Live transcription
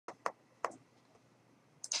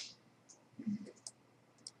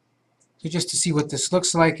So just to see what this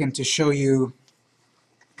looks like and to show you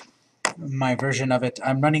my version of it,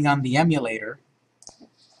 I'm running on the emulator.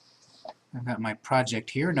 I've got my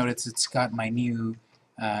project here. Notice it's got my new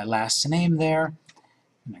last name there.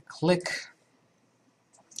 I'm going to click.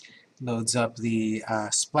 Loads up the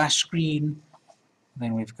splash screen.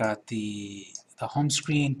 Then we've got the home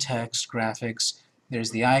screen, text, graphics.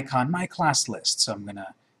 There's the icon, my class list. So I'm going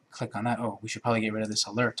to click on that. Oh, we should probably get rid of this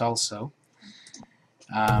alert also.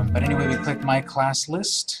 But anyway, we click my class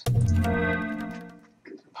list.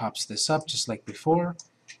 Pops this up just like before.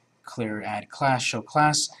 Clear, add class, show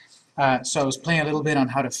class. So I was playing a little bit on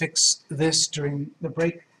how to fix this during the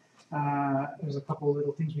break. There's a couple of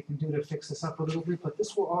little things we can do to fix this up a little bit, but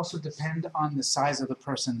this will also depend on the size of the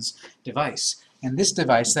person's device. And this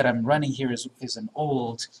device that I'm running here is an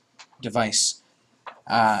old device.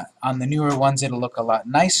 On the newer ones, it'll look a lot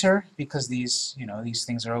nicer because these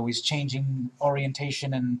things are always changing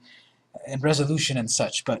orientation and resolution and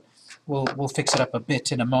such. But we'll fix it up a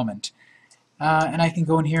bit in a moment. And I can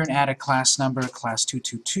go in here and add a class number, class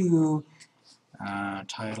 222,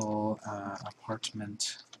 title,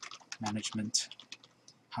 apartment management,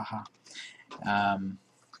 haha,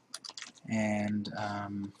 and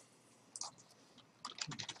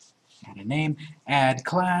add a name, add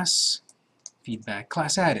class, feedback,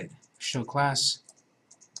 class added, show class.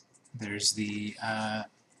 There's the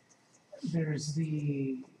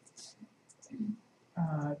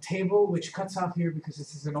table, which cuts off here because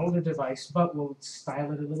this is an older device, but we'll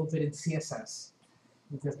style it a little bit in CSS.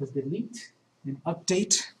 We've got the delete and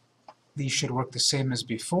update. These should work the same as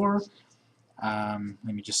before. Let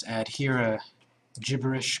me just add here a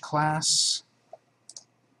gibberish class.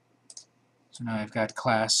 So now I've got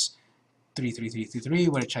class 33333,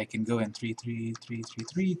 which I can go in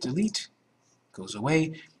 33333, delete, goes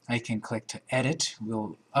away. I can click to edit.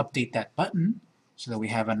 We'll update that button so that we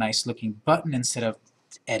have a nice looking button instead of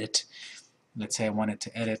edit. Let's say I wanted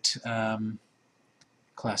to edit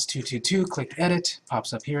class 222, click edit,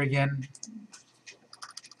 pops up here again.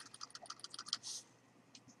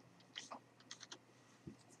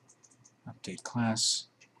 Update class,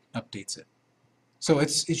 updates it. So it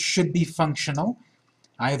should be functional,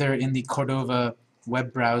 either in the Cordova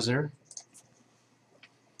web browser,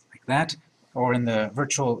 like that, or in the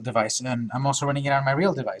virtual device. And I'm also running it on my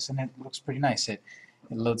real device, and it looks pretty nice. It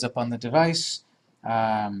loads up on the device.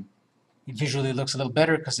 It visually looks a little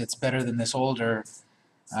better because it's better than this older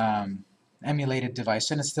emulated device,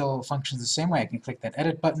 and it still functions the same way. I can click that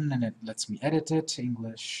edit button, and it lets me edit it.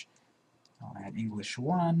 English. I'll add English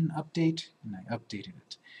 1, update, and I updated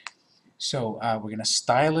it. So we're going to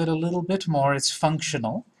style it a little bit more. It's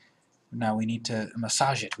functional. Now we need to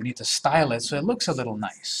massage it. We need to style it so it looks a little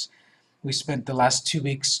nice. We spent the last 2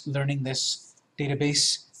 weeks learning this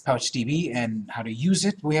database, PouchDB, and how to use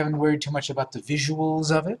it. We haven't worried too much about the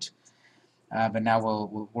visuals of it, but now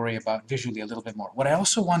we'll worry about visually a little bit more. What I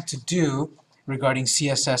also want to do regarding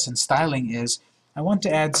CSS and styling is I want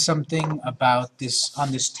to add something about this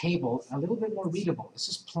on this table, a little bit more readable. This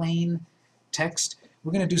is plain text.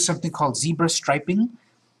 We're going to do something called zebra striping.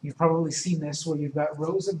 You've probably seen this where you've got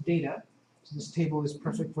rows of data. So this table is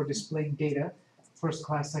perfect for displaying data, first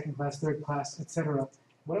class, second class, third class, etc.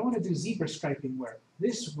 What I want to do zebra striping where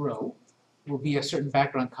this row will be a certain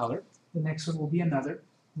background color, the next one will be another,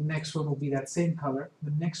 the next one will be that same color,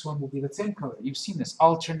 the next one will be that same color. You've seen this,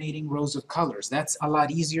 alternating rows of colors. That's a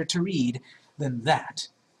lot easier to read than that.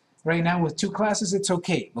 Right now with 2 classes it's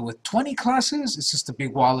okay, but with 20 classes it's just a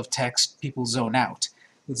big wall of text, people zone out.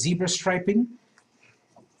 With zebra striping,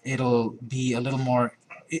 it'll be a little more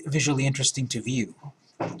visually interesting to view.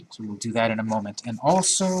 So we'll do that in a moment. And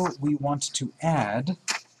also we want to add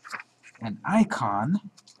an icon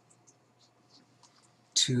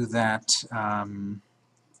to that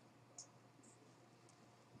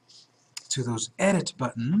to those edit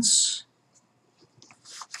buttons.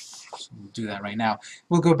 So we'll do that right now.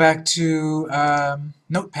 We'll go back to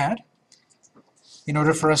Notepad. In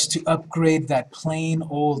order for us to upgrade that plain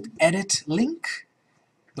old edit link,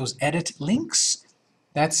 those edit links,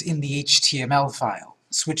 that's in the HTML file.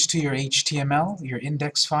 Switch to your HTML, your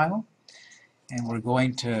index file, and we're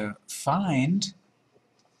going to find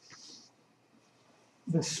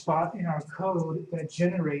the spot in our code that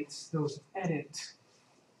generates those edit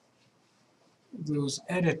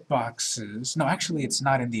boxes. No, actually it's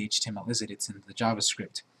not in the HTML, is it? It's in the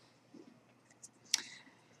JavaScript.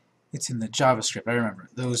 It's in the JavaScript, I remember.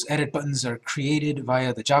 Those edit buttons are created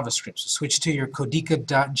via the JavaScript. So switch to your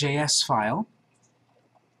codica.js file.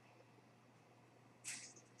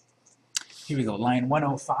 Here we go, line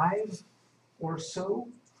 105 or so.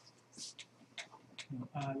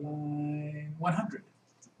 Line 100.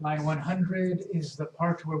 Line 100 is the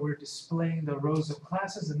part where we're displaying the rows of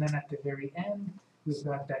classes, and then at the very end, we've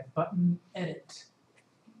got that button edit.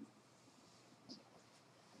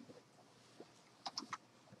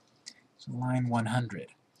 So line 100.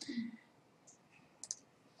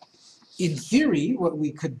 In theory, what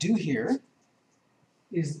we could do here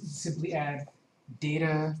is simply add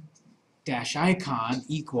data-icon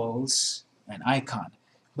equals an icon.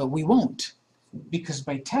 But we won't, because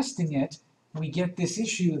by testing it, we get this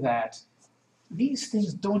issue that these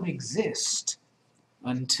things don't exist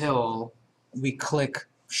until we click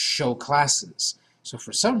Show Classes. So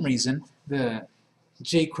for some reason, the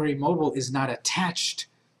jQuery mobile is not attached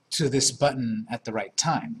to this button at the right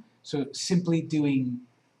time. So simply doing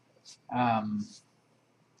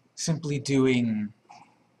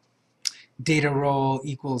data role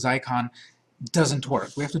equals icon doesn't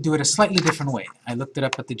work. We have to do it a slightly different way. I looked it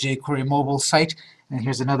up at the jQuery mobile site, and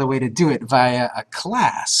here's another way to do it via a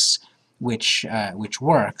class, which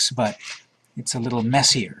works, but it's a little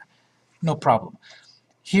messier. No problem.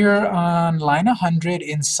 Here on line 100,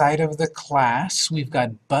 inside of the class, we've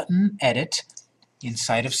got button edit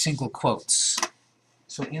inside of single quotes.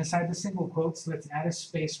 So inside the single quotes, let's add a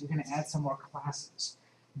space. We're going to add some more classes.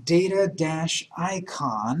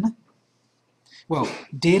 Data-icon, well,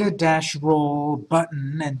 data-role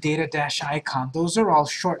button and data-icon, those are all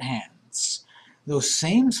shorthands. Those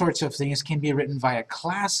same sorts of things can be written via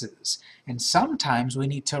classes, and sometimes we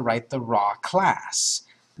need to write the raw class,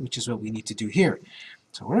 which is what we need to do here.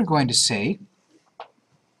 So we're going to say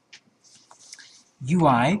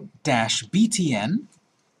UI-btn.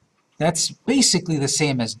 That's basically the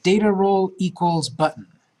same as data role equals button,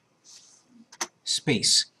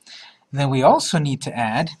 space. And then we also need to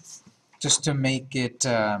add, just to make it,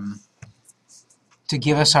 to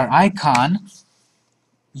give us our icon,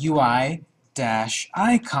 UI-icon-edit.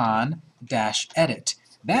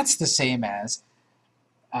 That's the same as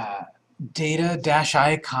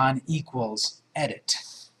data-icon equals edit.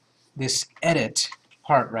 This edit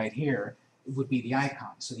part right here would be the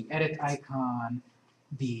icon. So the edit icon,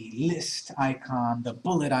 the list icon, the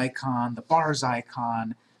bullet icon, the bars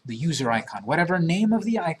icon, the user icon, whatever name of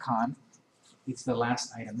the icon, it's the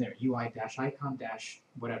last item there,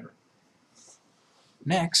 UI-icon-whatever.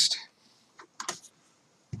 Next,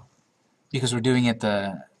 because we're doing it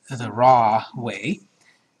the raw way,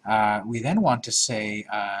 we then want to say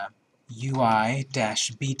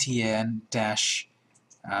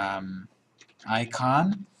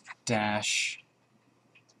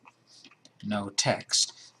UI-btn-icon-no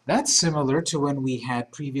text. That's similar to when we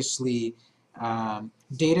had previously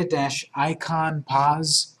data-icon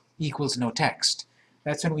pause equals no text.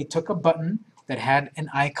 That's when we took a button that had an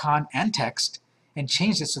icon and text and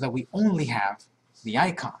changed it so that we only have the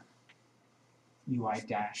icon.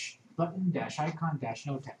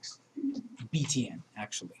 UI-button-icon-no text. BTN,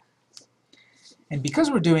 actually. And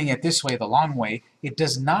because we're doing it this way, the long way, it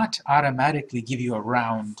does not automatically give you a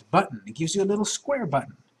round button. It gives you a little square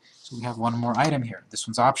button. So we have one more item here. This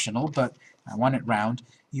one's optional, but I want it round.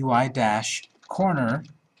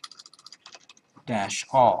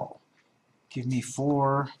 UI-corner-all. Give me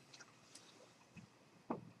 4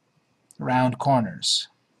 round corners.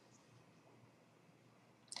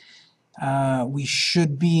 We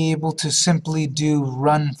should be able to simply do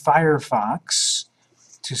run Firefox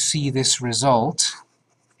to see this result.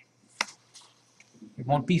 It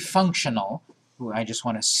won't be functional. I just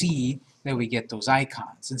want to see that we get those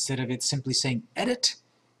icons. Instead of it simply saying edit,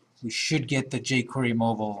 we should get the jQuery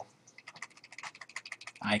mobile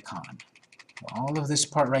icon. All of this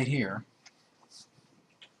part right here,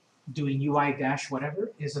 doing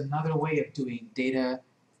UI-whatever is another way of doing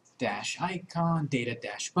data-icon,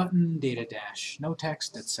 data-button, data-no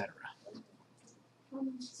text, etc.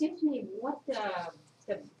 Excuse me, what the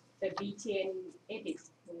BTN edit,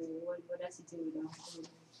 what does it do now?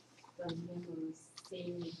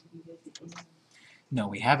 No,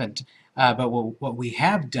 we haven't. But what we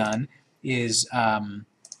have done is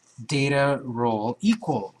data role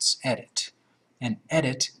equals edit, and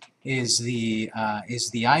edit is the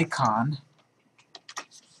icon,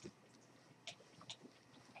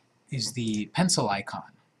 is the pencil icon.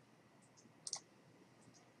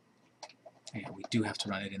 Yeah, we do have to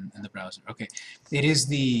run it in the browser. Okay, it's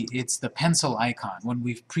the pencil icon. When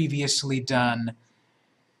we've previously done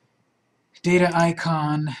data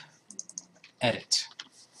icon edit,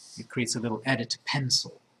 it creates a little edit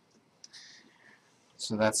pencil.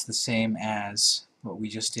 So that's the same as what we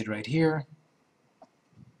just did right here.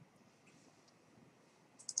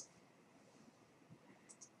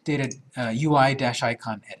 Data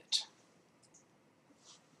UI-icon edit.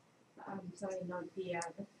 Sorry, not the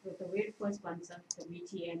very first one, sir, the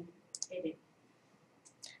BTN edit.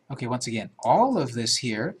 Okay, once again, all of this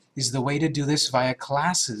here is the way to do this via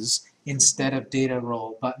classes instead of data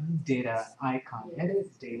role button, data icon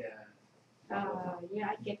edit, data... Yeah,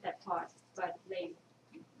 I get that part, but like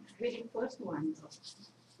very first one,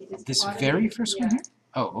 it is This part of very it. first Yeah. one here?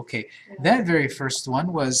 Oh, okay. Yeah. That very first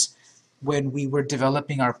one was when we were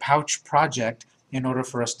developing our pouch project in order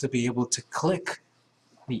for us to be able to click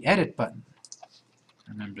the edit button.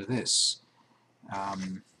 Remember this.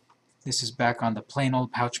 This is back on the plain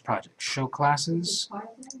old pouch project. Show classes.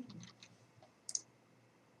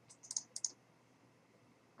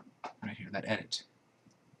 Right here, that edit.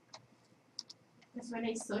 Because when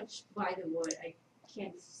I search by the word, I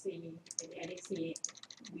can't see, I didn't see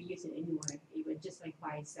we use it anywhere, even just like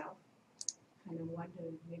by itself. Kind of wonder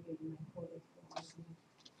maybe in my code is wrong.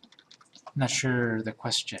 I'm not sure the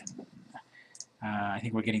question. I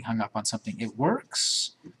think we're getting hung up on something. It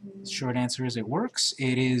works. The short answer is it works.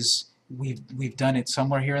 It is, we've done it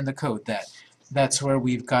somewhere here in the code. That's where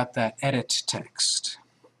we've got that edit text.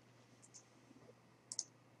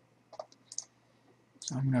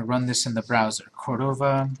 So I'm going to run this in the browser.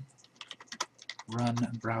 Cordova,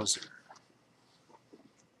 run browser.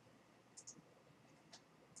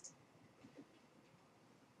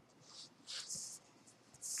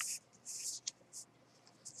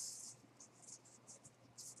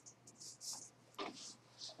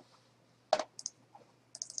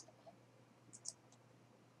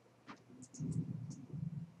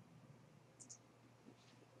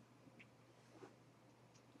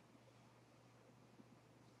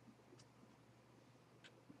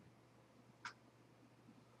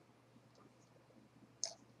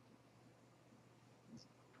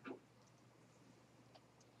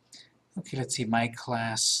 Okay, let's see, my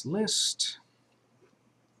class list.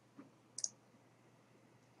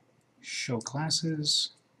 Show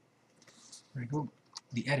classes. There we go.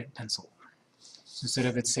 The edit pencil. So instead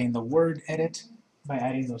of it saying the word edit, by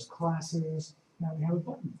adding those classes, now we have a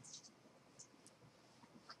button.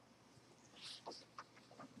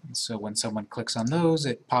 And so when someone clicks on those,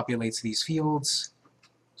 it populates these fields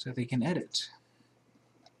so they can edit.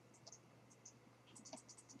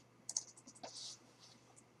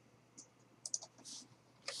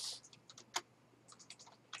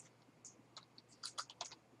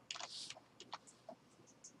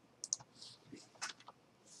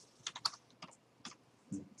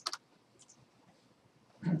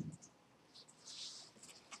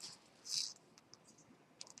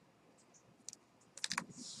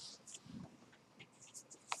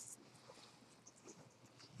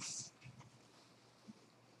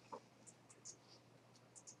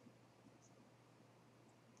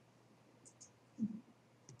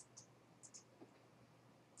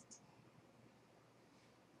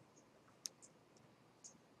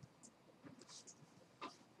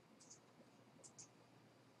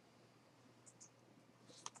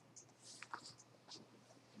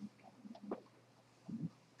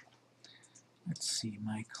 Let's see,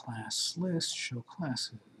 my class list, show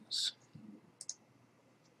classes.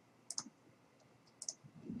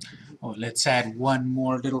 Oh, let's add one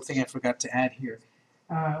more little thing I forgot to add here.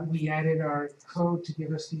 We added our code to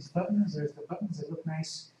give us these buttons. There's the buttons that look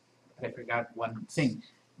nice, but I forgot one thing.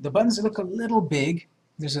 The buttons that look a little big,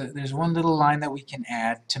 there's one little line that we can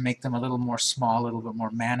add to make them a little more small, a little bit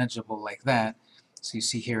more manageable like that. So you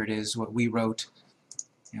see here it is what we wrote,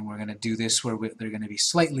 and we're going to do this where they're going to be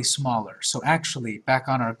slightly smaller. So actually, back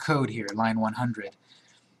on our code here, line 100,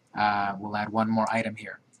 we'll add one more item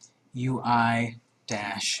here. UI-mini.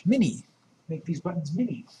 Make these buttons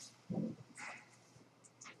mini. Got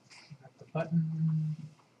the button,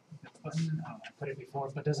 oh, I put it before,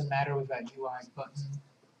 but it doesn't matter, we've got UI button.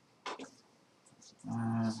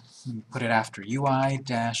 Let me put it after,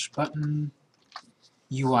 UI-button,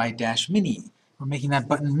 UI-mini. We're making that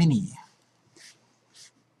button mini.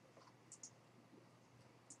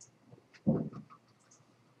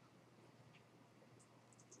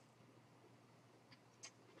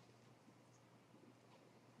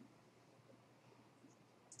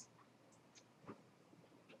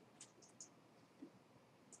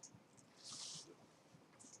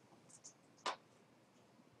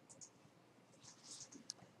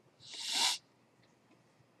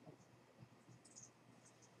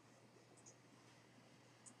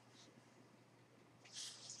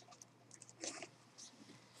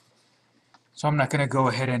 So I'm not going to go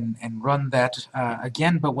ahead and run that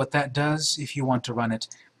again, but what that does, if you want to run it,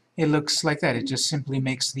 it looks like that. It just simply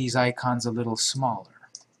makes these icons a little smaller.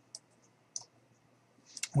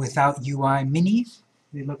 Without UI mini,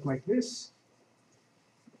 they look like this.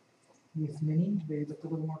 with Mini, they look a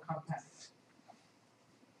little more compact.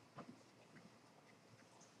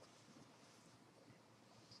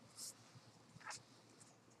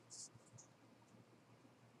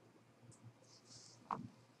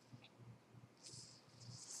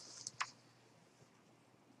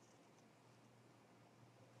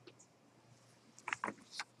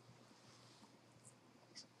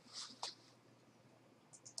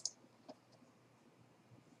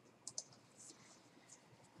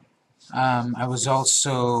 I was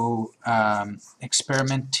also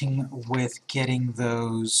experimenting with getting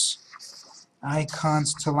those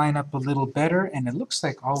icons to line up a little better, and it looks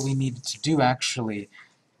like all we needed to do actually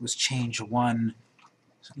was change one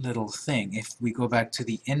little thing. If we go back to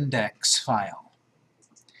the index file,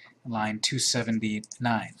 line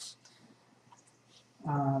 279,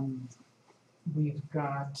 we've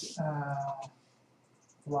got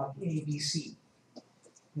block A, B, C,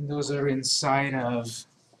 and those are inside of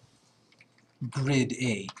grid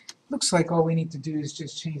A. Looks like all we need to do is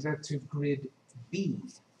just change that to grid B,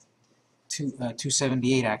 to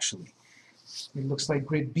 278 actually. It looks like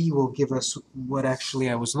grid B will give us what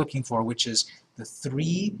actually I was looking for, which is the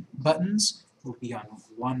 3 buttons will be on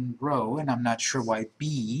one row, and I'm not sure why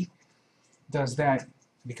B does that,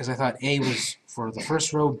 because I thought A was for the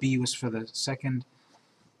first row, B was for the second.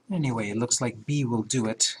 Anyway, it looks like B will do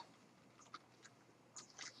it.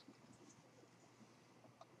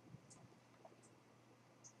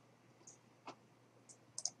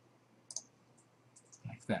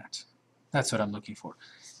 Like that. That's what I'm looking for.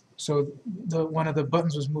 So one of the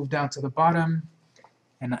buttons was moved down to the bottom,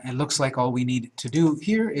 and it looks like all we need to do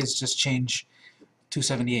here is just change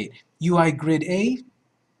 278. UI grid A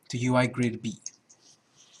to UI grid B.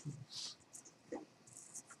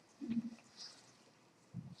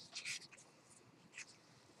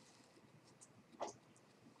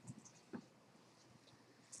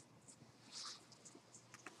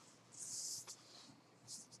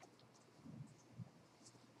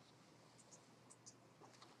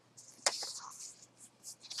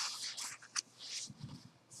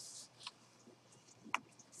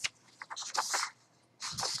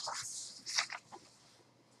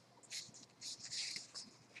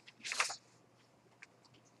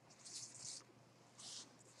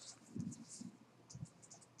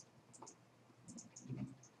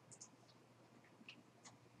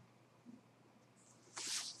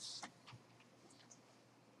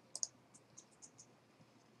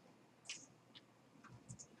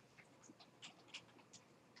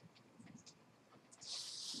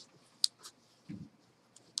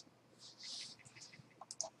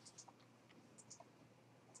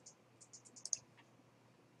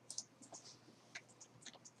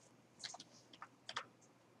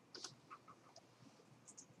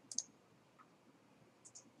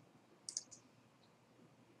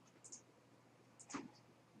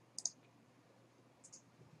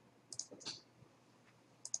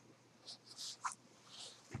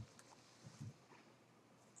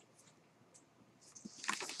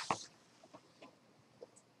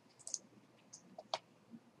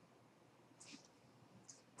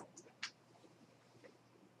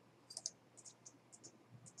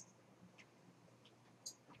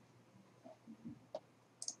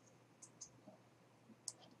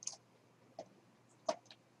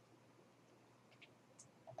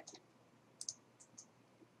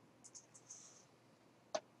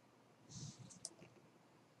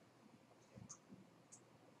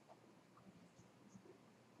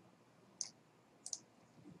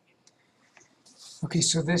 Okay,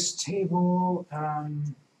 so this table,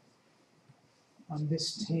 on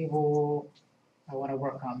this table, I want to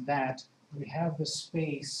work on that. We have the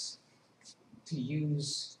space to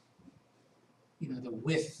use, the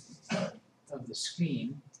width of the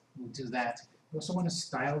screen. We'll do that. We also want to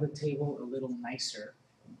style the table a little nicer.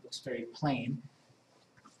 It looks very plain.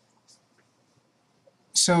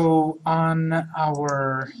 So on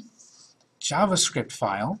our JavaScript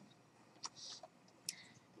file,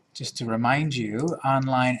 just to remind you, on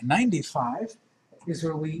line 95 is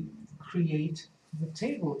where we create the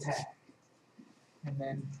table tag. And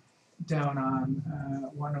then down on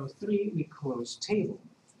 103, we close table.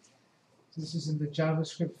 So this is in the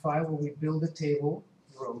JavaScript file where we build a table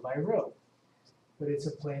row by row. But it's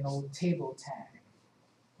a plain old table tag.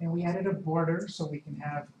 And we added a border so we can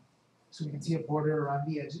see a border around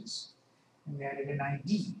the edges. And we added an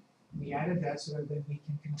ID. We added that so that then we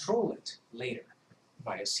can control it later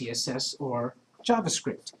via CSS or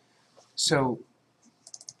JavaScript. So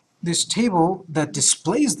this table that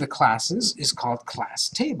displays the classes is called class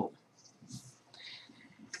table.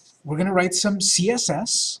 We're going to write some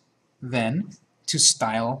CSS then to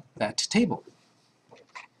style that table.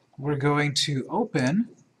 we're going to open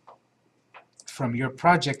from your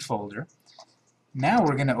project folder. Now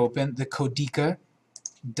we're going to open the codica.css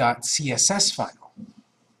file.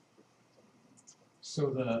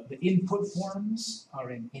 So the input forms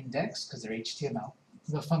are in index because they're HTML.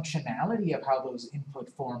 The functionality of how those input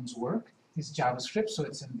forms work is JavaScript, so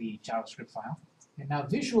it's in the JavaScript file. And now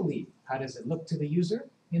visually, how does it look to the user?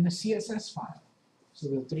 In the CSS file. So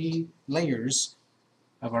the 3 layers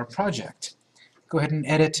of our project. Go ahead and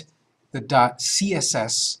edit the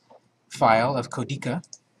 .css file of Codica.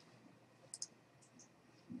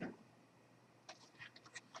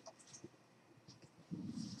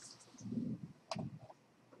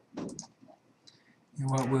 And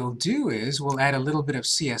what we'll do is we'll add a little bit of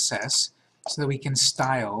CSS so that we can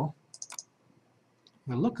style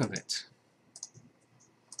the look of it.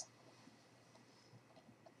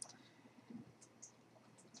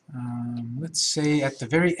 Let's say at the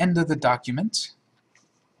very end of the document,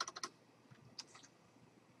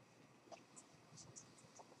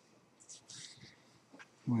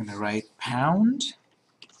 we're going to write pound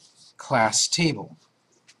class table.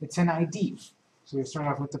 It's an ID, so we start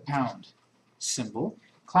off with the pound symbol,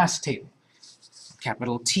 class table.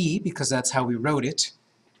 Capital T, because that's how we wrote it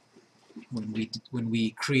when we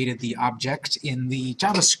created the object in the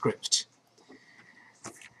JavaScript.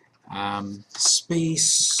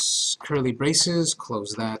 Space, curly braces,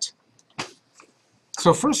 close that.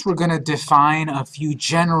 So first we're going to define a few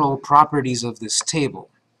general properties of this table.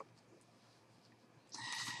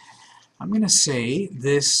 I'm going to say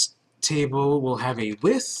this table will have a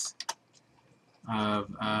width of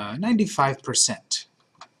 95%.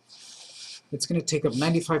 It's going to take up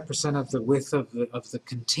 95% of the width of the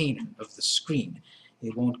container, of the screen.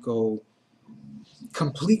 It won't go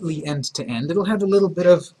completely end to end. It'll have a little bit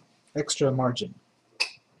of extra margin.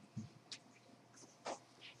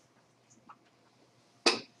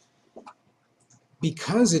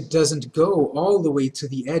 Because it doesn't go all the way to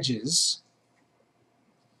the edges,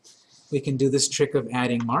 we can do this trick of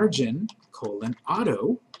adding margin,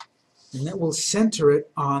 auto, and that will center it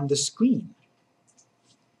on the screen.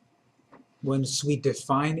 Once we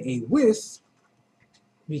define a width,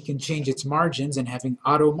 we can change its margins, and having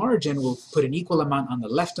auto margin will put an equal amount on the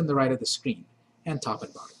left and the right of the screen, and top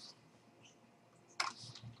and bottom.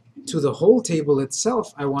 To the whole table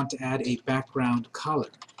itself, I want to add a background color.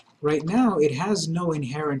 Right now, it has no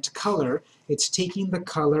inherent color. It's taking the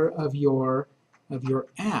color of your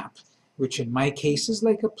app, which in my case is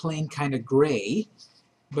like a plain kind of gray,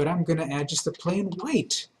 but I'm going to add just a plain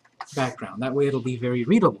white background. That way it'll be very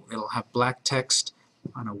readable. It'll have black text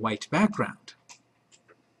on a white background.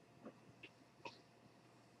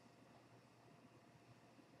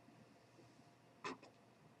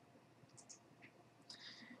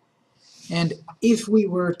 And if we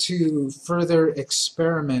were to further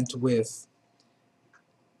experiment with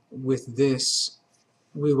this,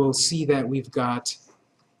 we will see that we've got,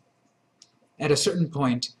 at a certain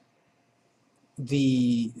point,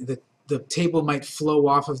 the table might flow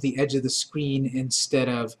off of the edge of the screen instead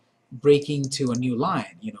of breaking to a new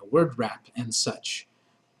line, word wrap and such.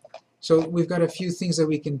 So we've got a few things that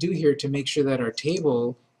we can do here to make sure that our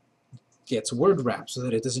table gets word wrap so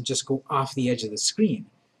that it doesn't just go off the edge of the screen.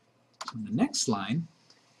 On the next line,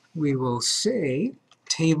 we will say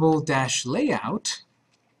table-layout,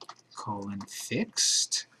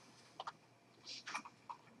 fixed,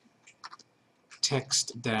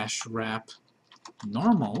 text-wrap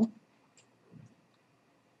normal,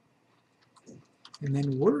 and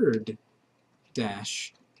then word-wrap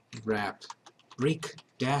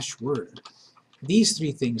break-word. These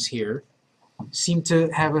 3 things here seem to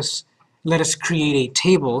have let us create a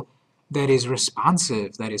table that is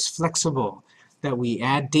responsive, that is flexible, that we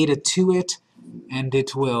add data to it, and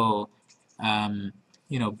it will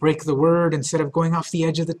break the word instead of going off the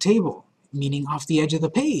edge of the table, meaning off the edge of the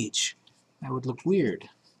page. That would look weird.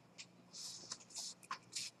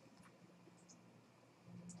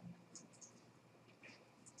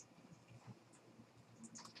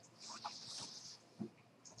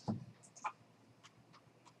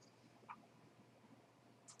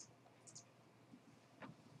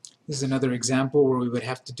 This is another example where we would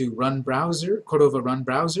have to do run browser, Cordova run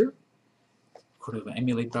browser, Cordova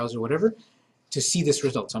emulate browser, whatever, to see this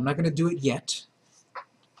result. So I'm not going to do it yet.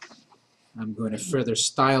 I'm going to further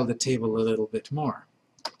style the table a little bit more.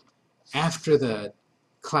 After the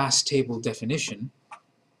class table definition,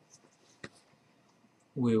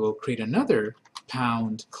 we will create another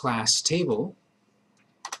pound class table,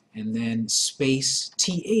 and then space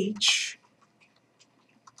th.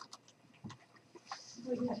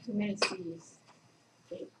 Well, you have too many C's.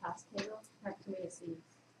 Okay, class table, have too many C's.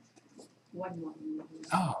 one.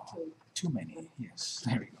 Oh, Two. too many. Yes,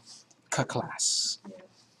 there we go. Class.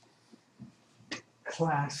 Yeah.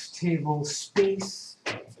 Class table space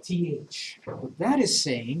th. What that is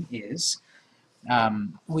saying is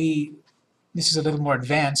this is a little more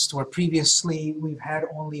advanced, where previously we've had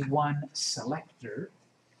only one selector.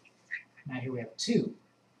 Now here we have two,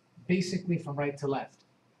 basically from right to left.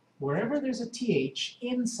 Wherever there's a th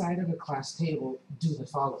inside of a class table, do the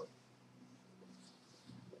following.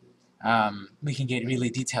 We can get really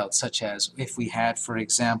detailed, such as if we had, for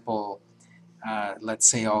example, let's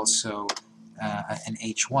say also an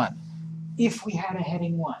H1. If we had a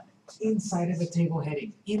heading 1 inside of a table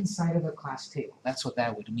heading, inside of a class table, that's what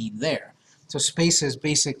that would mean there. So spaces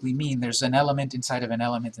basically mean there's an element inside of an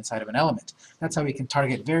element inside of an element. That's how we can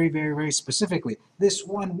target very, very, very specifically this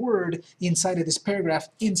one word inside of this paragraph,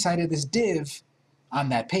 inside of this div on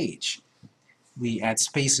that page. We add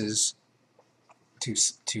spaces to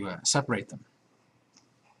separate them.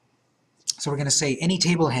 So we're going to say any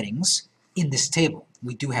table headings in this table.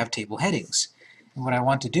 We do have table headings. And what I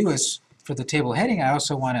want to do is, for the table heading, I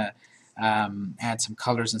also want to add some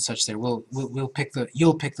colors and such there. You'll pick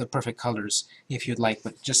the perfect colors if you'd like,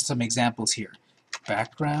 but just some examples here.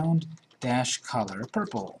 Background dash color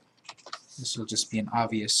purple. This will just be an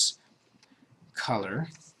obvious color,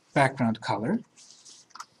 background color.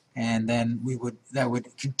 And then that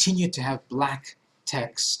would continue to have black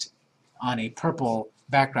text on a purple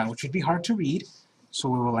background, which would be hard to read. So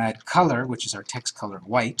we will add color, which is our text color,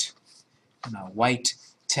 white, and a white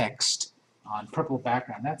text on purple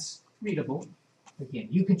background. That's readable. Again,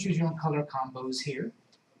 you can choose your own color combos here.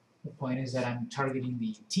 The point is that I'm targeting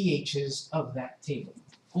the THs of that table,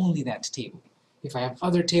 only that table. If I have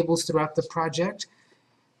other tables throughout the project,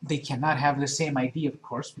 they cannot have the same ID, of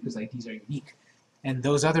course, because IDs are unique. And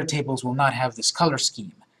those other tables will not have this color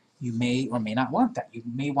scheme. You may or may not want that. You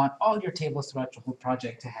may want all your tables throughout your whole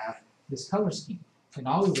project to have this color scheme. And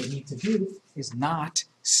all we would need to do is not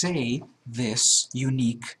say this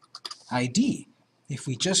unique ID. If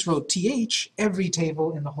we just wrote TH, every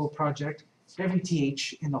table in the whole project, every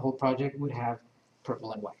TH in the whole project would have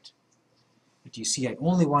purple and white. But you see, I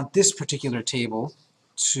only want this particular table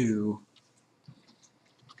to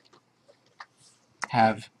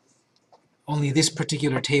have only this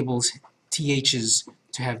particular table's THs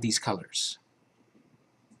to have these colors.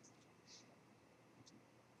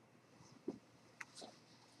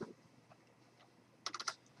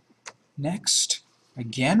 Next,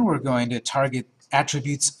 again, we're going to target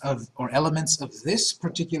attributes of or elements of this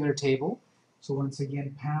particular table. So once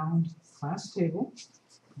again, pound class table.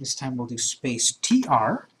 This time we'll do space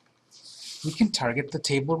tr. We can target the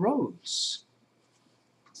table rows.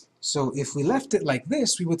 So if we left it like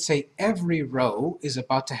this, we would say every row is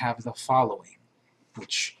about to have the following,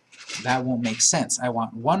 which that won't make sense. I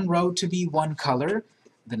want one row to be one color,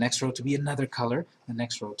 the next row to be another color, the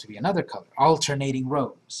next row to be another color, alternating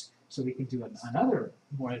rows. So we can do another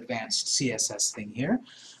more advanced CSS thing here.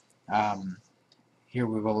 Here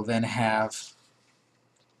we will then have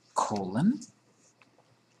colon,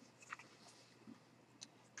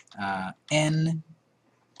 nth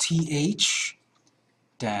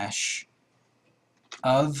dash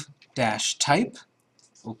of dash type,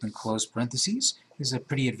 open close parentheses. This is a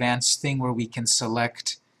pretty advanced thing where we can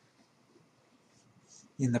select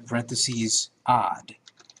in the parentheses odd.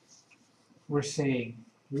 We're saying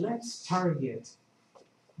let's target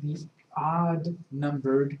the odd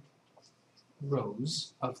numbered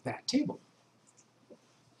rows of that table.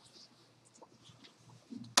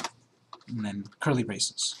 And then curly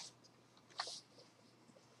braces.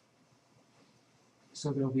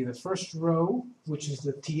 So there'll be the first row, which is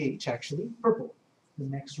the TH actually, purple. The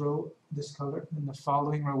next row, this color, then the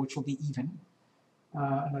following row, which will be even,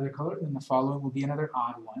 another color, then the following will be another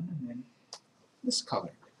odd one, and then this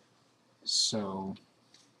color. So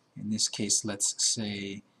in this case, let's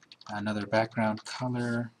say another background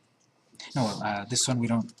color. No, this one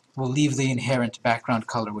we'll leave the inherent background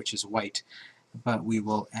color, which is white, but we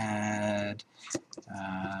will add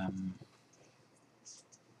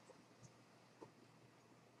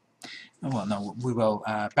well, no, we will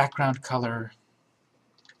background color.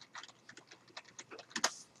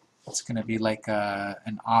 It's going to be like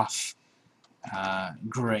an off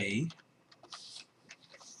gray.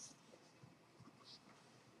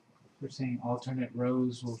 We're saying alternate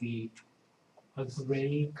rows will be a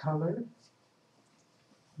gray color.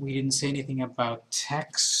 We didn't say anything about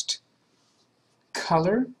text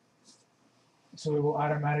color, so it will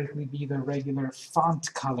automatically be the regular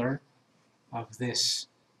font color of this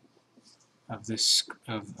of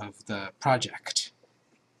the project.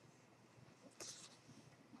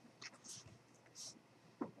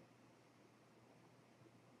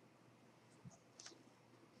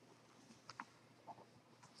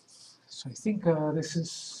 So I think this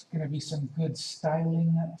is going to be some good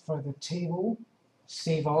styling for the table.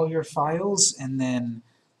 Save all your files and then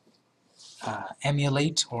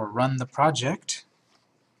emulate or run the project.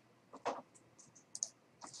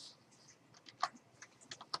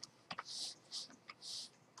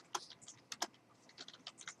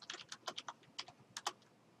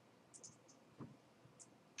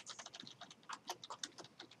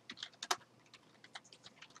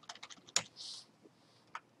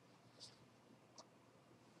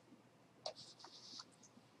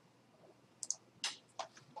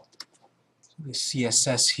 The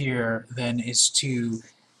CSS here then is to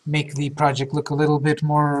make the project look a little bit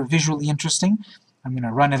more visually interesting. I'm going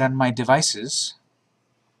to run it on my devices.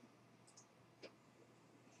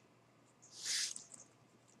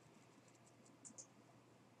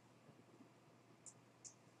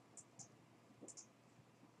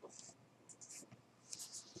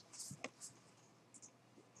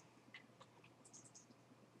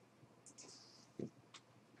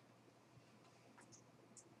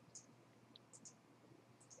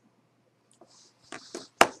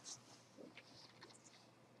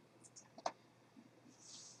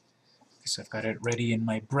 So I've got it ready in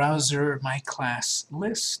my browser, my class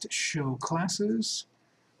list, show classes.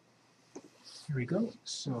 Here we go.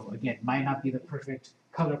 So again, might not be the perfect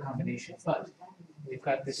color combination, but we've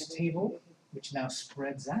got this table, which now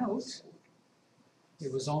spreads out.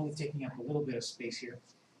 It was only taking up a little bit of space here.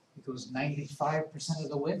 It goes 95% of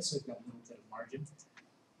the width, so we've got a little bit of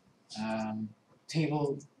margin.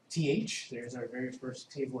 Table TH, there's our very first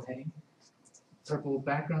table heading. Purple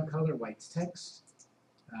background color, white text.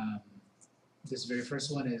 This very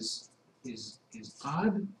first one is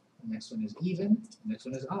odd, the next one is even, the next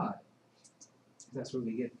one is odd. That's where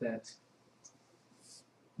we get that.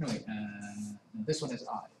 No, wait, no, this one is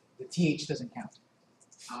odd. The TH doesn't count.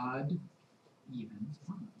 Odd, even,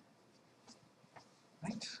 odd.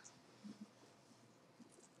 Right?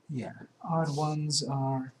 Yeah, odd ones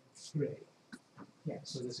are gray. Yeah,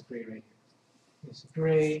 so there's a gray right here. There's a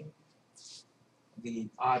gray, the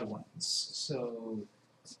odd ones. So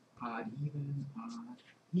odd, even,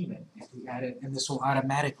 if we add it, and this will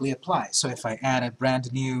automatically apply. So if I add a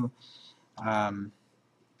brand new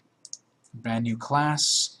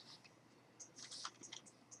class,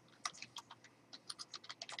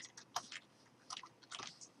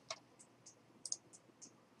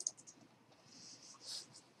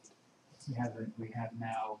 we have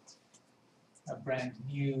now a brand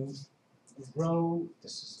new row.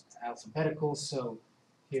 This is alphabetical, so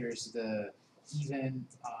here's the even,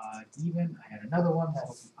 odd, even. I had another one that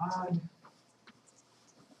will be odd.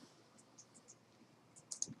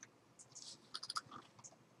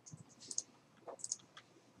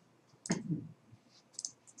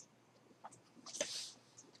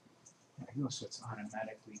 There we go, so it's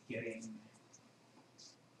automatically getting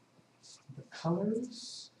the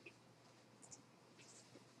colors.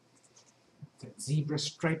 The zebra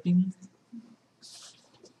striping.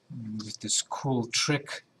 With this cool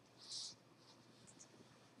trick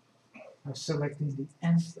of selecting the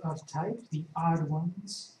nth of type, the odd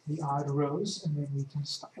ones, the odd rows, and then we can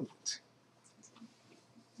style it.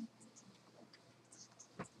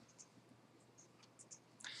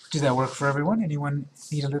 Does that work for everyone? Anyone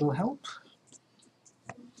need a little help?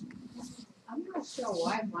 I'm not sure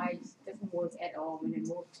why mine doesn't work at all when I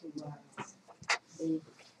move to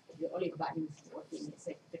the only button is working. It's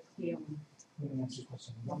like the clear one. I'm going to answer your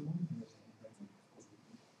question. One more.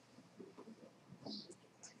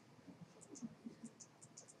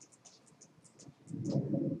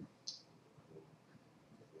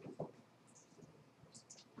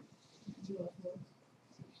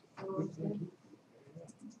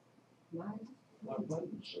 My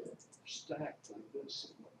buttons are stacked like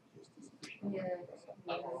this. Yeah,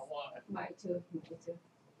 I don't know why. mine too.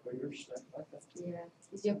 But you're stacked like that. Yeah,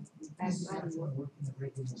 it's your back button work. Working the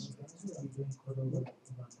regular browser. Are you doing code over the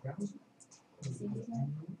browser?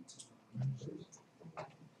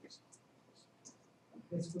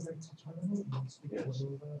 Let's go back to terminal and speak Yes.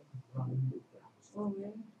 over and run the browser. Oh,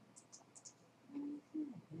 really?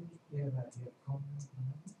 Yeah, that you have comment.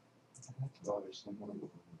 Oh, there's someone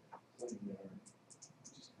sitting there.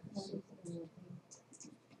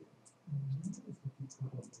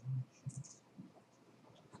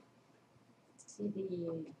 See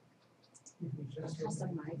the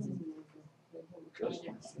customizing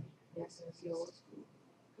yes, it's yours.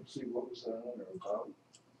 See, what was that, or about?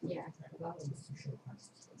 Yeah, well,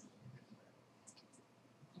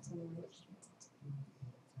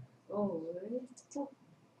 oh, really? Oh,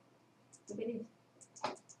 look at it.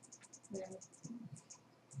 Yeah.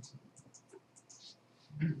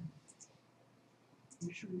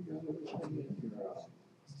 You sure you got everything in your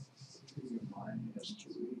line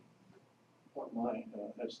S2E. What line,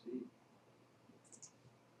 SD?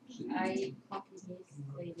 I copy this,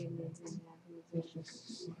 they didn't have revision.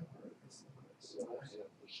 So I have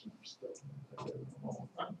this stuff. I have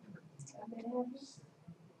them all.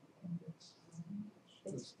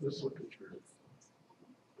 Let's look at your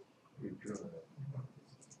drawing.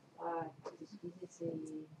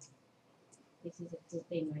 This is a good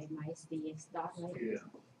thing, right? My SDS dot, right? Yeah.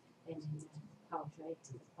 And then pouch, right?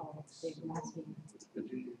 All the last thing. Did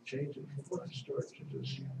you change it from one store to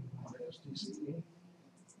just SDCE?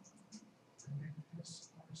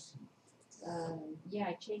 Yeah,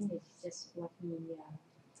 I changed it, just what he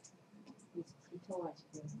told us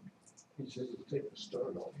to. He said to take the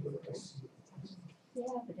start off of it. Yeah,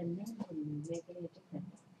 but the name wouldn't make any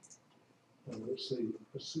difference. Let's see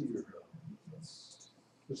your,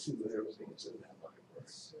 let's see what everything's in that library.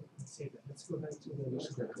 Let's go back to the Let's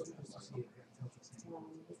go library. to that Just to see if that tells us anything.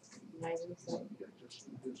 Library site, Yeah,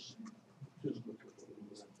 just look at the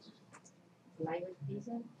library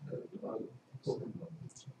visa,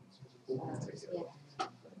 yeah.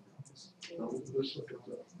 no, let's look at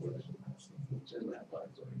what's in that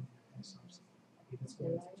library. The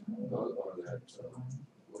library, Or that,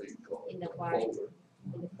 what do you call it? In the that file. folder.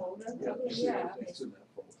 in the folder, Yeah, okay, see yeah, okay. everything's in that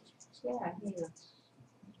folder. Yeah, here,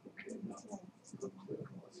 Okay, now, yeah. look quick.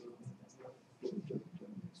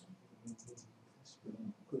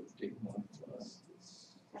 Quick take one.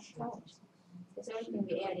 That's pouch. That's the only thing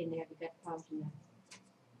we add in there, we got pouch in there.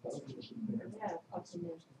 Yeah, pouch in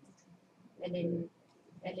there. And then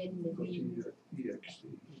the Go to green, your EXE.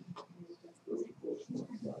 Those both ones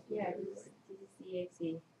out there, yeah, right? this is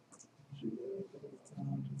CXE, See where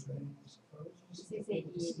this is AE,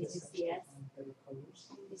 this is CS,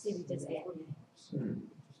 this is just add,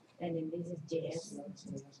 and then this is JS,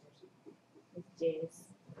 this JS,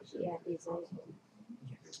 yeah, this is,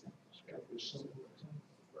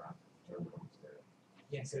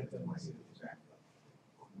 Yes, it does.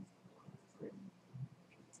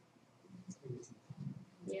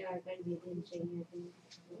 yeah, I bet we didn't change anything.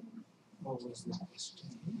 What was the question?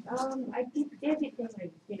 I did everything,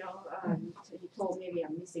 like, so you told maybe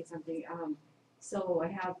I'm missing something, so I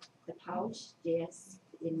have the pouch, JS,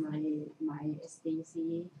 in my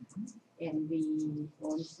SDCE, and we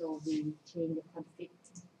changed the config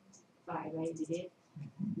file, right, we did,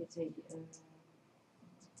 let's say, config.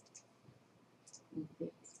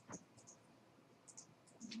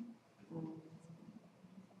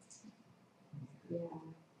 Yeah,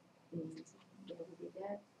 we did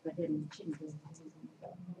that, but then change the.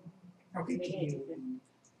 Okay, Made it different.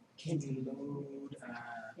 can you load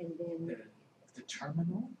And then, the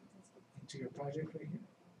terminal into your project right here?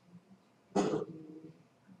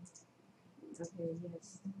 okay,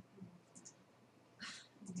 yes,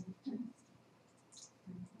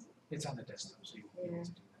 It's on the desktop, so you won't be able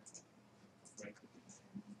to do that. Right click.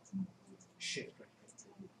 Shift right click.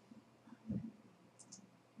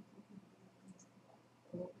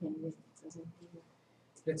 open with,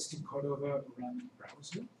 Let's do Cordova run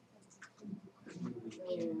browser. That way we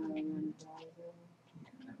can, browser.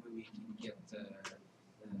 that way we can get the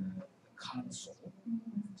console to hopefully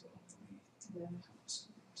Yeah. help us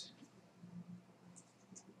out. So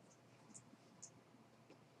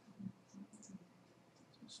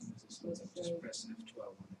as soon as this loads up, just press F12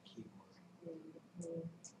 on the keyboard.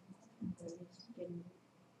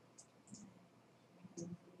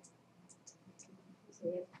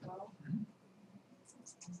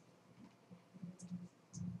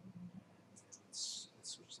 Let's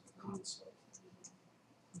switch to the console.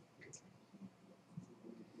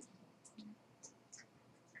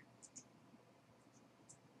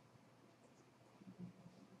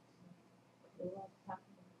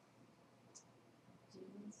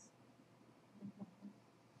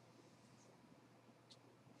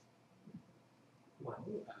 Well,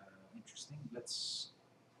 interesting. Let's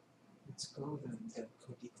go the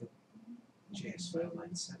Codita JS file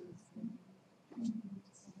line 7.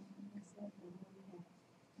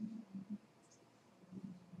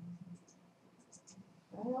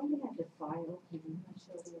 I only have the file open, I'm not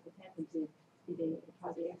sure what happened to it. Did they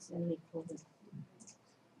probably accidentally close it?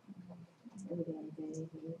 There it is.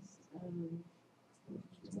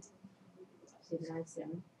 Line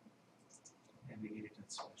 7. Navigated and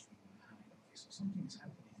slash behind. Okay, so something is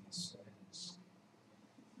happening is it's,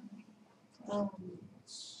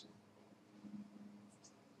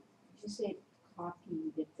 You said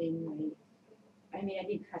copy the thing, right? I mean, I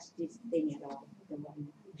didn't touch this thing at all, the one,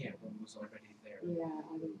 yeah, what was already there. yeah,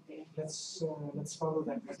 I didn't there. Let's follow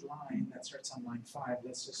that red line that starts on line 5.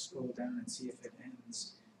 Let's just scroll down and see if it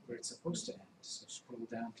ends where it's supposed to end. So scroll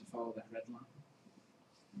down to follow that red line.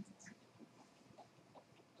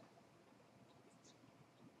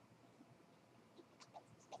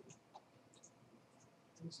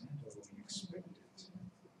 Doesn't end what we expected.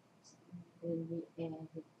 Then we add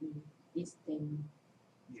the distance.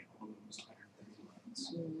 Yeah, all of those 130 lines.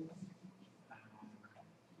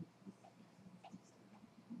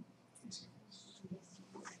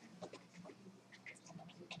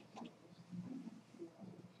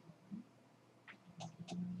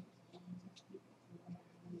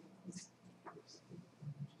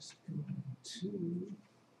 Just going to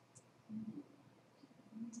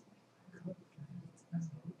cut that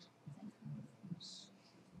out because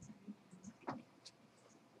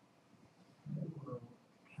it will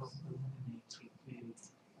help eliminate a big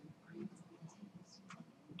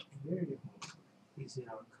variable. Is it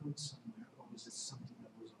our code somewhere, or is it something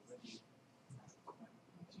that was already not quite?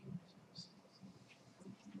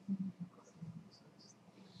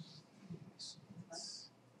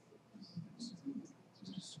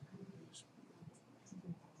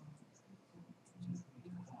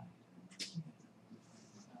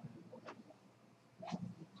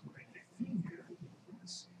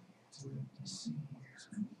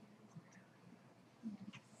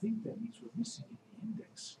 I think that means we're missing in the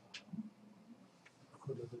index file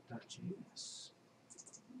code.js.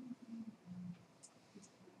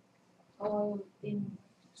 Oh, in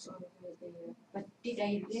there. But did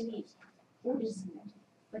I really? Oh, this.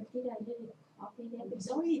 But did I really copy that? It's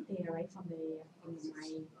already there, right? From my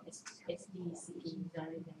SDCE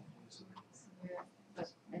already there. Yeah, but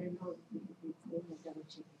I don't know. We will double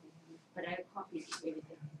check it. But I copied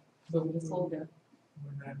everything But from the folder.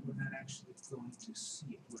 we're not actually going to see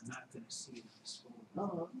it. We're not going to see it in this folder.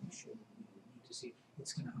 Oh. You should need to see it.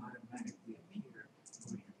 It's going to automatically appear for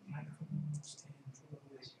your platforms,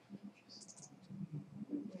 Android.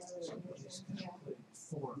 So we're just going to put it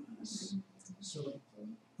for us. So,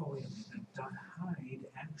 oh wait a minute, that .hide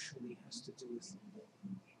actually has to do with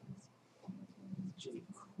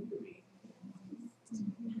jQuery.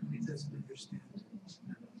 It doesn't understand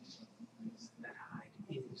that hide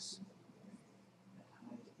is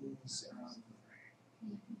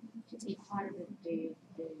To be part of the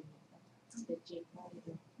jQuery,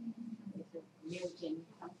 the built-in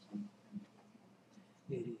function.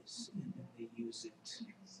 it is, and then they use it.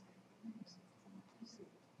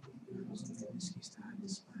 They're using it in this case to hide the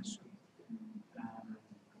splash screen. I don't know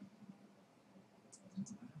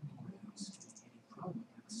why that's any problem.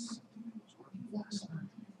 That's something that was working last time.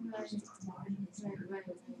 Right.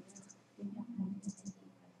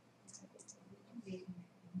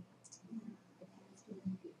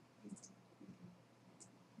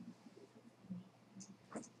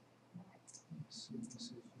 So this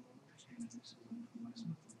is your change, this is one from last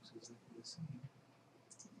month, it looks exactly the same.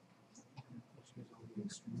 And of course, here's all the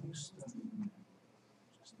extra new stuff.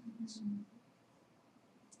 Just needs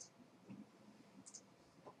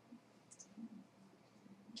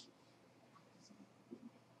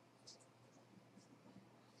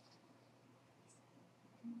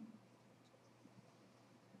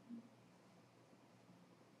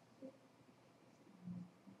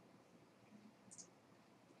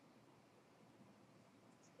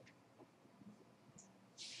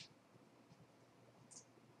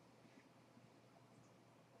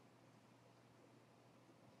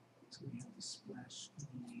so we have the splash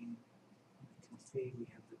screen, the config, we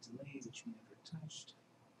have the delay, which we never touched.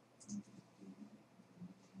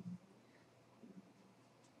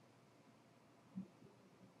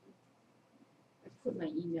 I put my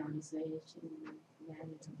email in this way, it shouldn't matter.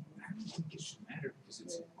 I don't think it should matter because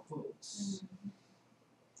it's in quotes.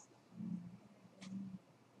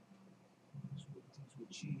 Things will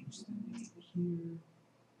change the name here.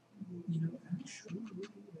 You know, actually,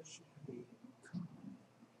 that should be com.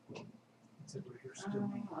 Instead we're here still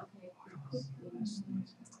name. Oh, okay. Last name.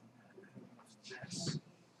 I don't know if that's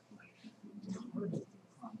part of the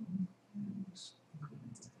problem. It's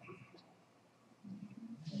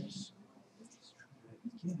yes. Let's try that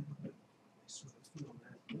again, but I sort of feel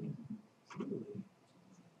that really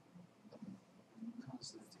cause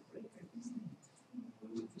that to break. I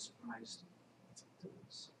wouldn't be surprised if it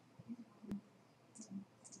does.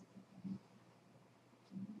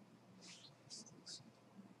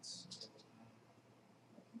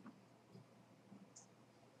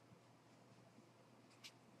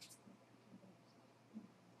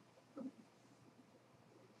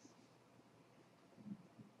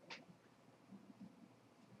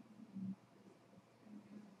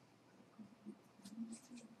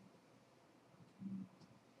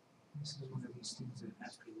 This is one of these things that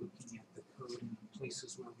after looking at the code in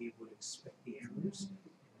places where we would expect the errors,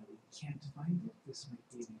 and we can't find it, this might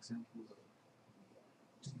example of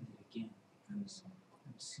doing it again because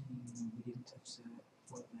I'm seeing we didn't touch that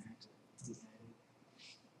format, we added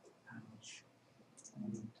ouch,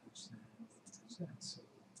 we didn't touch that, we didn't touch that, so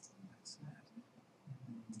that's that.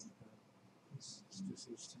 And then this is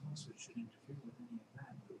just HTML, so it should interfere with any of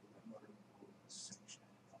that, but we have article section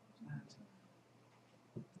and all of that.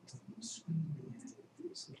 At the top of the screen we added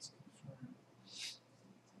this, let's confirm,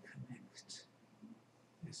 connect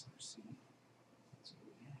SRC. So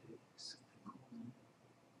we added semicolon.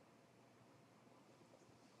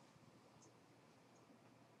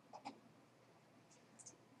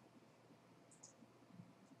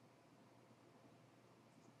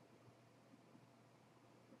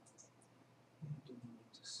 I don't know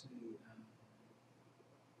what to say.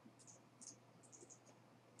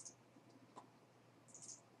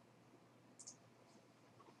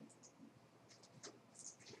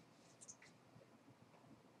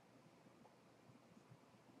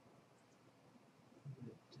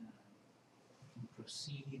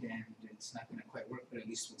 Proceed, and it's not going to quite work, but at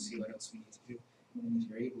least we'll see what else we need to do. And if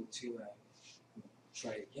you're able to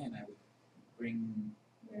try again, I would bring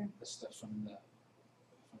the stuff from the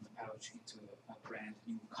pouch into a brand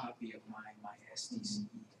new copy of my SDCE.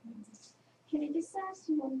 Can I just ask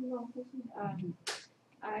you one more question?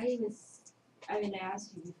 I mean, I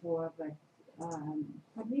asked you before, but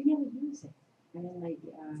we never use it. And then like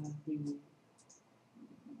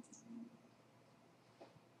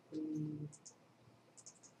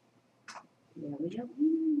yeah, we don't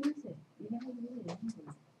even use it. We never use it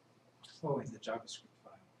anyway. Oh, in the JavaScript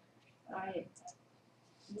file.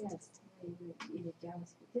 Yes, in the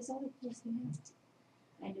JavaScript. That's all the place we have.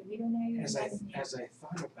 And we don't have As I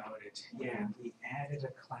thought about it, yeah, we added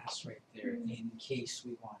a class right there in case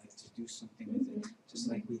we wanted to do something with it. Just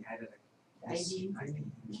like we added a ID.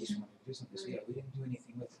 in case we wanted to do something. So yeah, we didn't do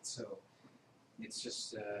anything with it. So it's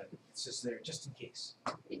just there just in case.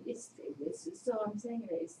 It's so I'm saying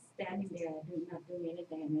it's standing there not doing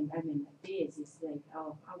anything, and then I mean this is like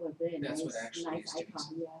our brand. That's what nice, actually nice is doing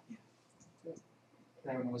icon, yeah.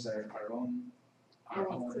 That one was our own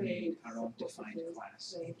created our own defined separate,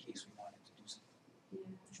 class in case we wanted to do something, Yeah.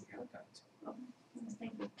 which we haven't got to.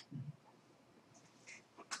 Thank you.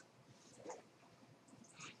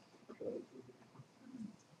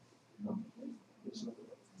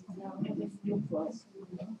 No, let's do for us.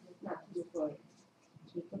 Not do for it.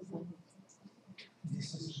 Because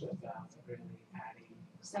This is about really adding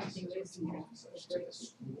something is more. such to the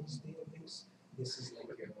schools database. This is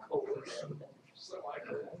like your coalition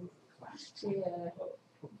class. Yeah.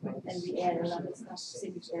 And we add a lot of stuff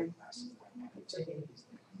since then. Because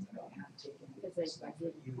I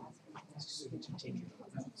did So you to take your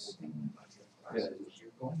notes about your classes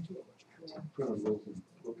you're going to or what you have to. Kind of look at it.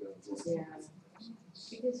 Yeah.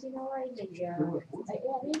 Because you know I add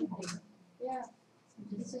anything. Yeah.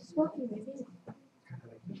 It's just working with me. Kind of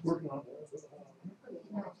like It's working on it.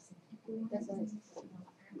 That's why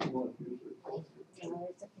You want to use it.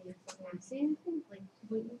 it's okay. Same thing like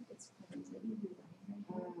it's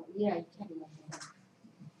yeah, you can do that.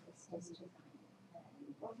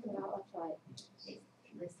 Okay, I'll try it.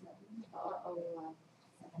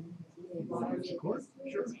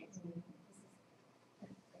 Sure.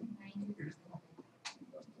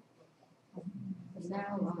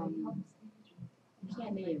 Now, you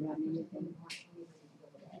can't really run anything.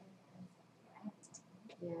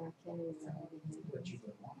 Yeah, can't really run anything. what you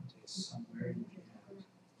would want is somewhere you can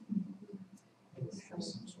it would have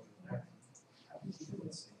some sort of it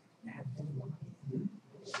would say add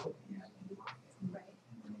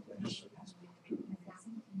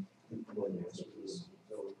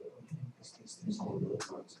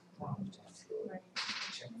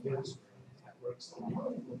check this where that works, and it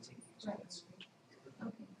will take you to that screen.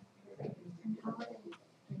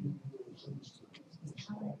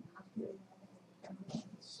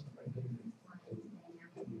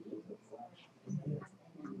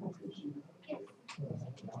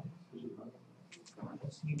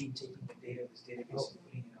 You need taking the data of this database and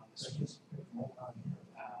putting it on the screen.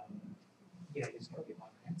 Yeah, it's going to be a long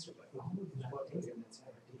answer, but all of that data that's in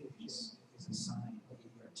our database is assigned a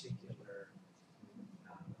particular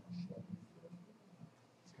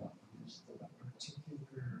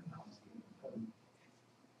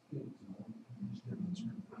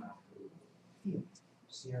field,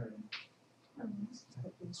 CRM.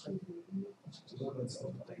 So it's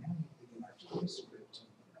dynamically in our JavaScript.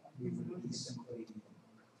 We would be simply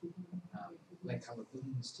like how we're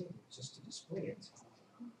building this table just to display it.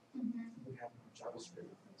 We have no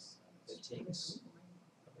JavaScript that takes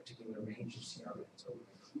a particular range of CRMs over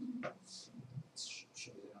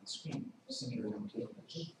shows it on screen, similar to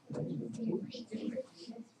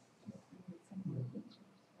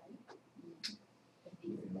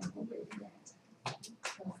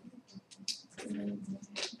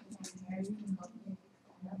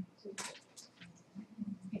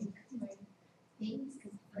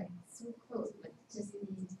so close, but just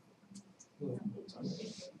need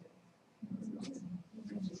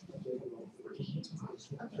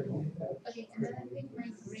okay, and then I think my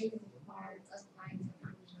grade part of line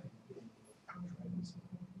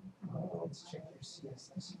Let's check your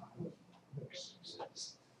CSS file. Do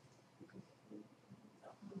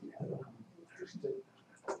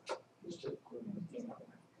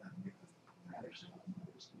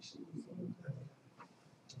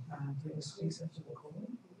you have a space after the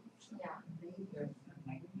colon? yeah. That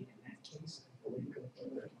might be in that case. Oh,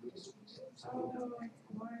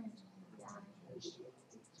 orange.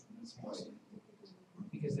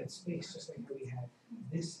 Because that space, just like how we had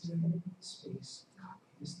this space, copy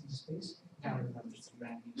this space, now remember it's a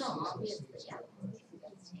brand new No, space. obviously, yeah. That's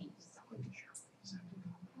changed. We're gonna do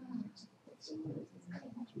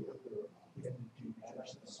matters.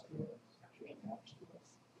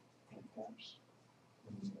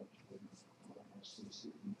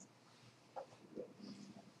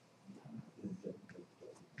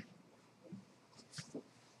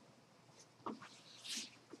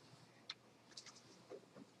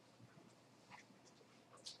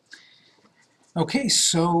 Okay,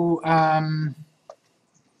 so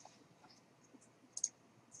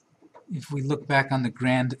if we look back on the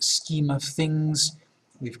grand scheme of things,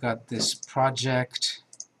 we've got this project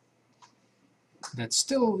that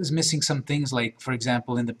still is missing some things, like, for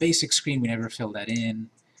example, in the basic screen, we never fill that in.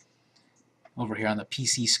 Over here on the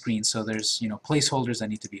PC screen, so there's, you know, placeholders that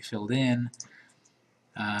need to be filled in.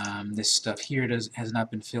 This stuff here has not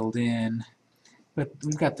been filled in. But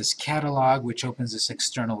we've got this catalog, which opens this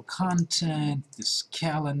external content, this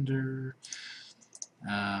calendar,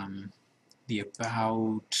 the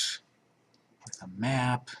about, with a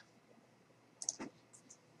map,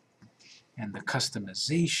 and the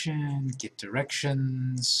customization, get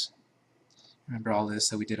directions. Remember all this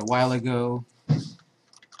that we did a while ago.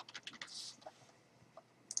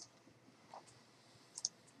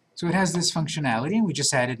 So it has this functionality, and we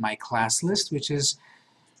just added my class list, which is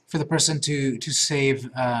for the person to save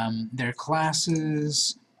their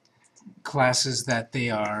classes that they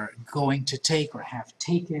are going to take or have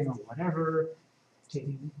taken or whatever.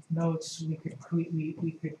 Taking notes, we could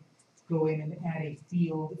go in and add a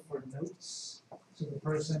field for notes. So the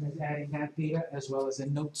person is adding that data As well as a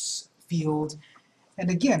notes field. And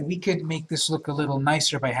again, we could make this look a little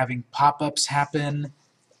nicer by having pop-ups happen.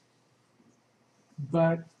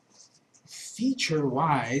 But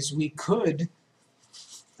feature-wise, we could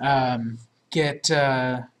get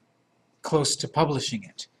close to publishing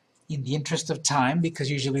it. In the interest of time, because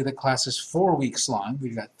usually the class is 4 weeks long,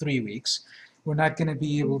 we've got 3 weeks, we're not going to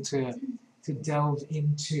be able to delve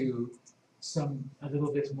into a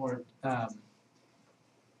little bit more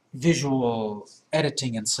visual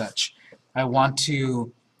editing and such. I want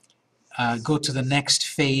to go to the next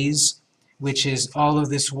phase, which is all of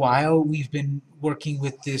this while we've been working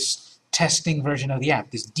with this testing version of the app,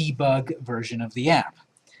 this debug version of the app.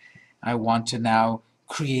 I want to now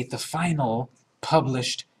create the final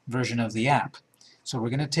published version of the app. So we're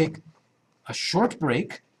going to take a short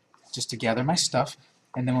break just to gather my stuff,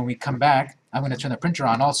 and then when we come back, I'm going to turn the printer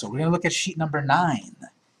on also. We're going to look at sheet number 9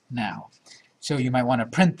 now. So you might want to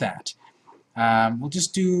print that. We'll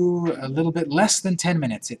just do a little bit less than 10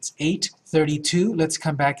 minutes. It's 8:32. Let's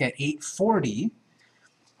come back at 8:40.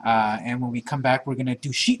 And when we come back, we're going to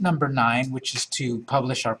do sheet number 9, which is to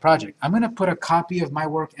publish our project. I'm going to put a copy of my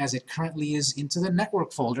work as it currently is into the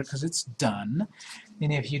network folder because it's done.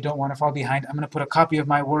 And if you don't want to fall behind, I'm going to put a copy of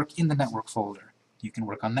my work in the network folder. You can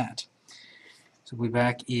work on that. So we'll be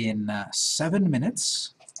back in 7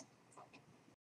 minutes.